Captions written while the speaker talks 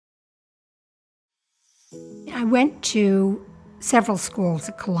I went to several schools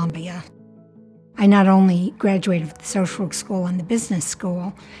at Columbia. I not only graduated from the social work school and the business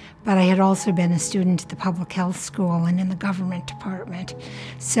school, but I had also been a student at the public health school and in the government department.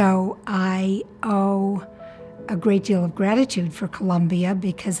 So I owe a great deal of gratitude for Columbia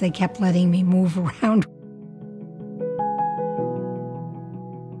because they kept letting me move around.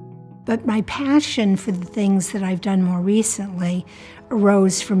 But my passion for the things that I've done more recently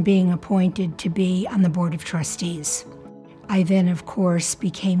arose from being appointed to be on the Board of Trustees. I then, of course,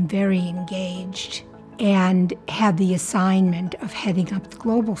 became very engaged and had the assignment of heading up the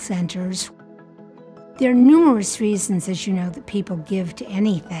global centers. There are numerous reasons, as you know, that people give to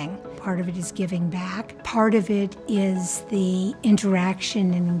anything. Part of it is giving back. Part of it is the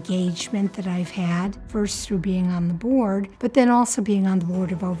interaction and engagement that I've had, first through being on the board, but then also being on the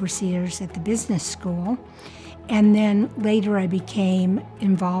board of overseers at the business school. And then later I became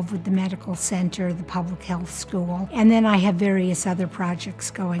involved with the medical center, the public health school, and then I have various other projects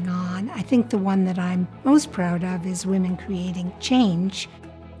going on. I think the one that I'm most proud of is Women Creating Change.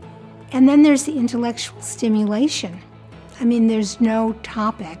 And then there's the intellectual stimulation. I mean, there's no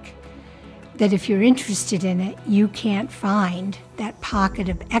topic that if you're interested in it, you can't find that pocket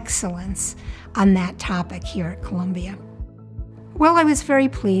of excellence on that topic here at Columbia. Well, I was very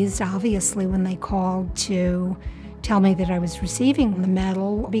pleased, obviously, when they called to tell me that I was receiving the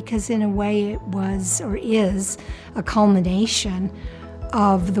medal, because in a way it was, or is, a culmination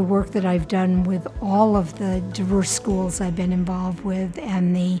of the work that I've done with all of the diverse schools I've been involved with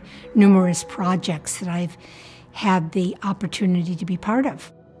and the numerous projects that I've had the opportunity to be part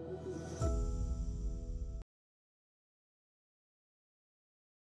of.